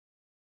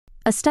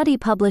A study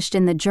published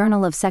in the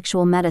Journal of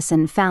Sexual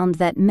Medicine found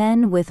that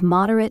men with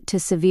moderate to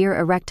severe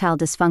erectile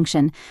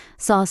dysfunction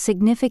saw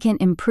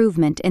significant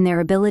improvement in their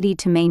ability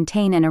to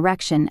maintain an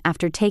erection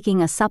after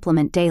taking a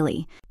supplement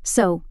daily.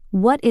 So,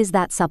 what is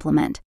that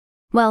supplement?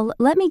 Well,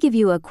 let me give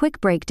you a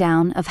quick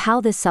breakdown of how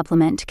this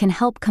supplement can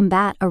help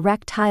combat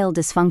erectile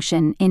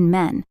dysfunction in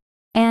men,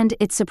 and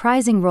its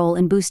surprising role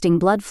in boosting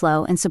blood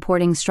flow and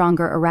supporting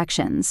stronger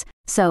erections.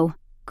 So,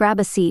 grab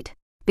a seat,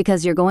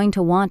 because you're going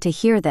to want to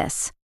hear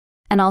this.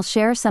 And I'll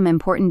share some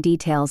important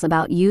details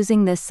about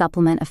using this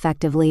supplement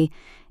effectively,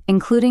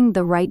 including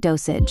the right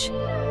dosage.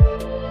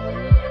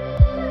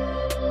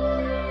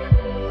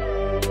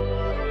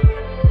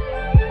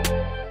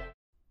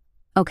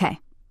 Okay.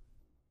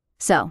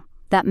 So,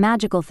 that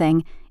magical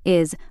thing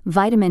is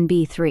vitamin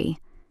B3,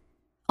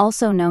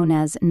 also known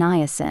as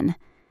niacin.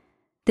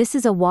 This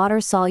is a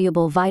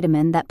water-soluble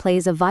vitamin that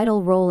plays a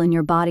vital role in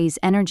your body's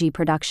energy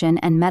production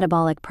and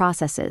metabolic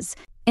processes.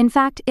 In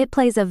fact, it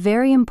plays a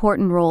very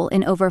important role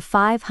in over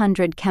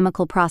 500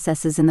 chemical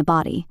processes in the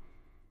body.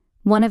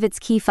 One of its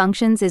key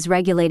functions is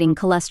regulating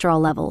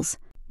cholesterol levels.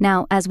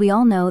 Now, as we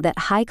all know that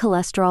high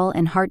cholesterol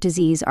and heart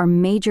disease are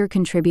major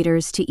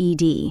contributors to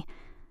ED.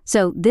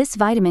 So this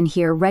vitamin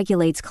here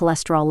regulates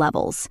cholesterol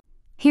levels.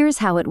 Here's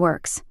how it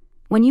works.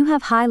 When you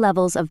have high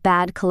levels of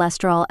bad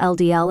cholesterol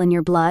LDL in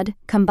your blood,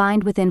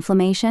 combined with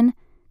inflammation,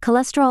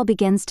 cholesterol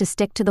begins to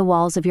stick to the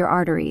walls of your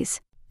arteries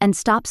and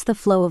stops the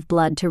flow of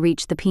blood to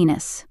reach the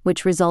penis,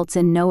 which results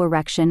in no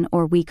erection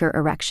or weaker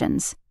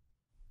erections.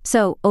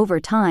 So,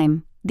 over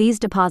time, these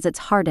deposits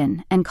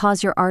harden and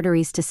cause your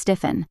arteries to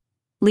stiffen,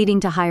 leading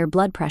to higher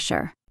blood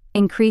pressure,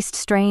 increased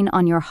strain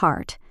on your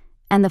heart,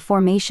 and the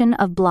formation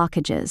of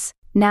blockages.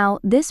 Now,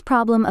 this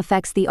problem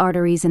affects the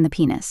arteries in the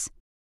penis,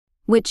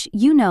 which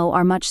you know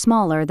are much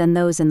smaller than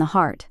those in the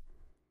heart.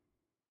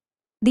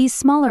 These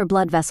smaller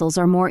blood vessels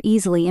are more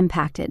easily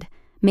impacted,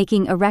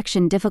 making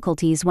erection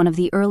difficulties one of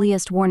the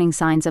earliest warning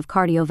signs of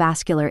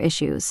cardiovascular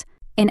issues.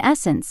 In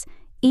essence,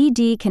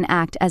 ED can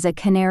act as a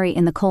canary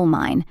in the coal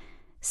mine,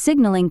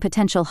 signaling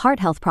potential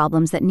heart health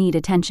problems that need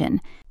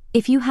attention.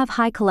 If you have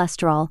high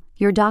cholesterol,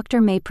 your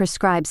doctor may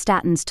prescribe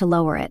statins to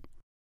lower it.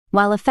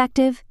 While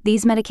effective,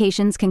 these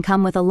medications can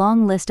come with a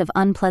long list of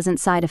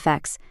unpleasant side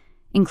effects,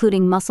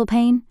 including muscle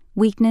pain,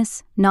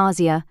 weakness,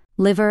 nausea,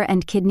 liver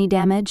and kidney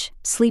damage,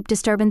 sleep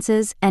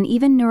disturbances, and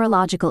even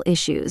neurological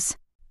issues.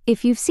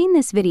 If you've seen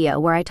this video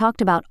where I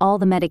talked about all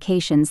the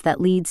medications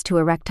that leads to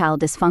erectile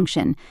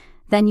dysfunction,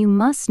 then you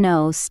must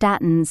know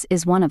statins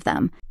is one of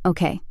them.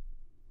 Okay.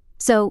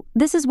 So,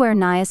 this is where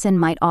niacin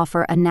might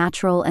offer a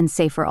natural and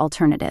safer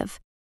alternative.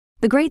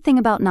 The great thing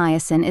about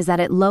niacin is that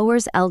it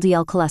lowers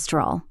LDL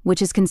cholesterol,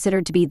 which is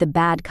considered to be the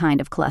bad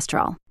kind of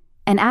cholesterol,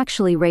 and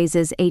actually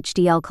raises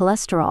HDL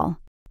cholesterol,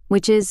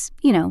 which is,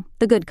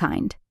 the good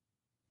kind.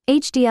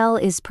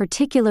 HDL is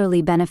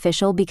particularly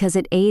beneficial because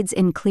it aids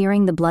in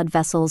clearing the blood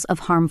vessels of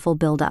harmful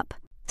buildup.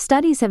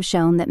 Studies have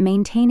shown that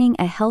maintaining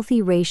a healthy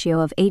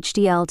ratio of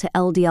HDL to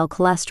LDL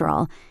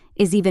cholesterol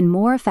is even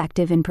more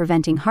effective in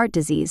preventing heart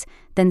disease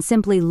than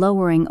simply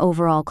lowering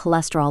overall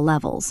cholesterol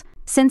levels.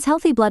 Since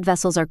healthy blood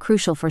vessels are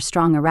crucial for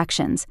strong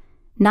erections,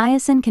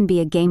 niacin can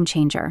be a game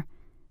changer.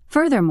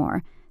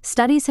 Furthermore,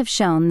 studies have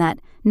shown that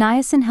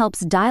niacin helps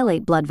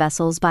dilate blood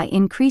vessels by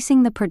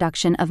increasing the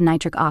production of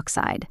nitric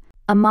oxide,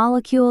 a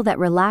molecule that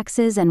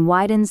relaxes and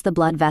widens the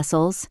blood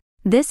vessels.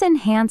 This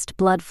enhanced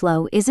blood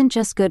flow isn't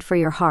just good for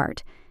your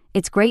heart,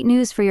 it's great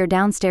news for your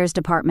downstairs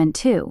department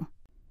too.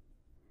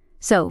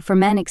 So, for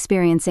men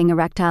experiencing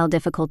erectile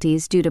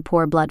difficulties due to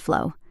poor blood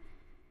flow,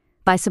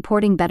 by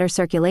supporting better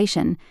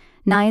circulation,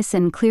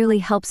 niacin clearly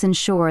helps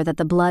ensure that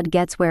the blood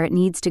gets where it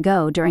needs to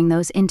go during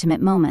those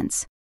intimate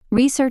moments.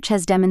 Research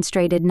has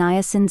demonstrated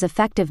niacin's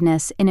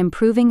effectiveness in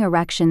improving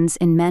erections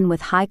in men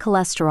with high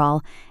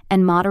cholesterol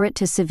and moderate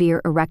to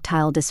severe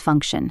erectile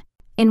dysfunction.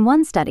 In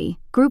one study,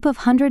 a group of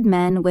 100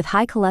 men with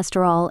high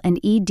cholesterol and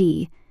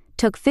ED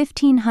took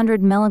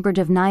 1,500 mg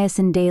of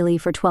niacin daily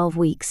for 12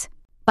 weeks.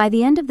 By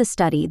the end of the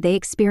study, they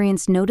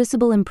experienced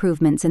noticeable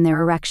improvements in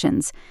their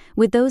erections,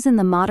 with those in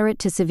the moderate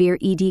to severe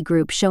ED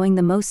group showing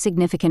the most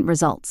significant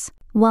results.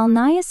 While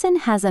niacin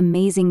has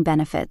amazing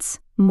benefits,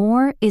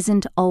 more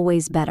isn't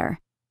always better.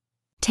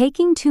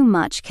 Taking too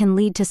much can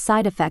lead to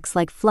side effects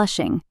like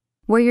flushing,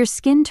 where your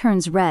skin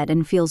turns red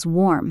and feels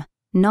warm,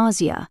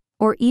 nausea,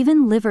 or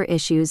even liver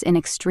issues in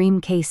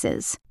extreme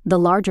cases. The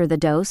larger the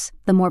dose,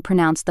 the more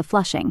pronounced the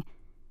flushing.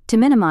 To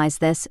minimize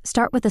this,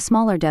 start with a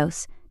smaller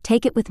dose,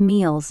 take it with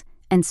meals,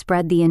 and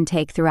spread the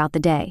intake throughout the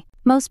day.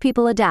 Most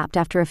people adapt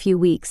after a few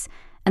weeks,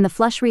 and the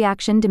flush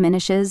reaction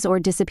diminishes or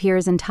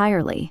disappears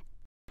entirely.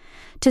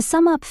 To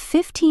sum up,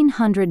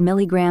 1,500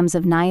 milligrams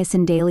of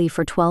niacin daily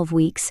for 12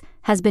 weeks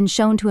has been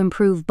shown to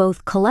improve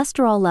both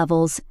cholesterol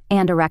levels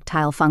and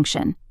erectile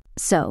function.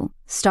 So,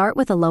 start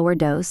with a lower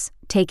dose,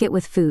 take it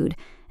with food,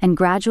 and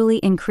gradually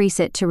increase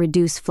it to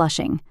reduce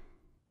flushing.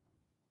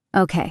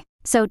 Okay,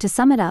 so to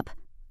sum it up,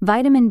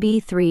 vitamin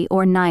B3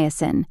 or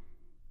niacin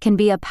can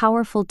be a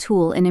powerful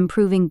tool in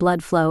improving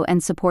blood flow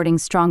and supporting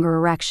stronger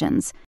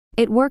erections.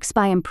 It works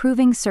by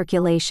improving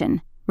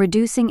circulation,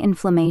 reducing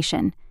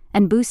inflammation,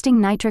 and boosting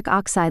nitric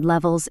oxide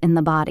levels in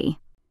the body.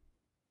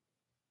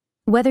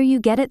 Whether you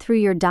get it through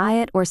your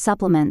diet or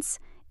supplements,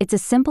 it's a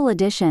simple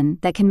addition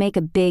that can make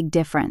a big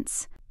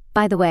difference.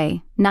 By the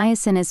way,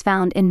 niacin is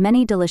found in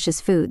many delicious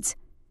foods.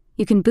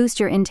 You can boost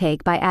your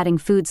intake by adding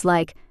foods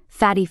like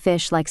fatty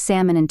fish like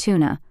salmon and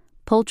tuna,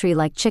 poultry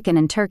like chicken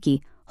and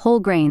turkey, whole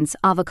grains,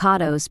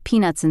 avocados,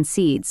 peanuts and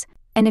seeds.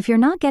 And if you're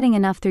not getting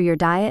enough through your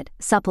diet,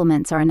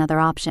 supplements are another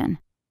option.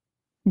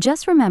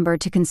 Just remember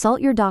to consult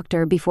your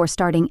doctor before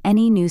starting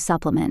any new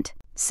supplement.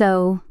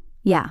 So,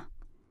 yeah,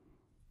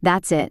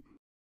 that's it.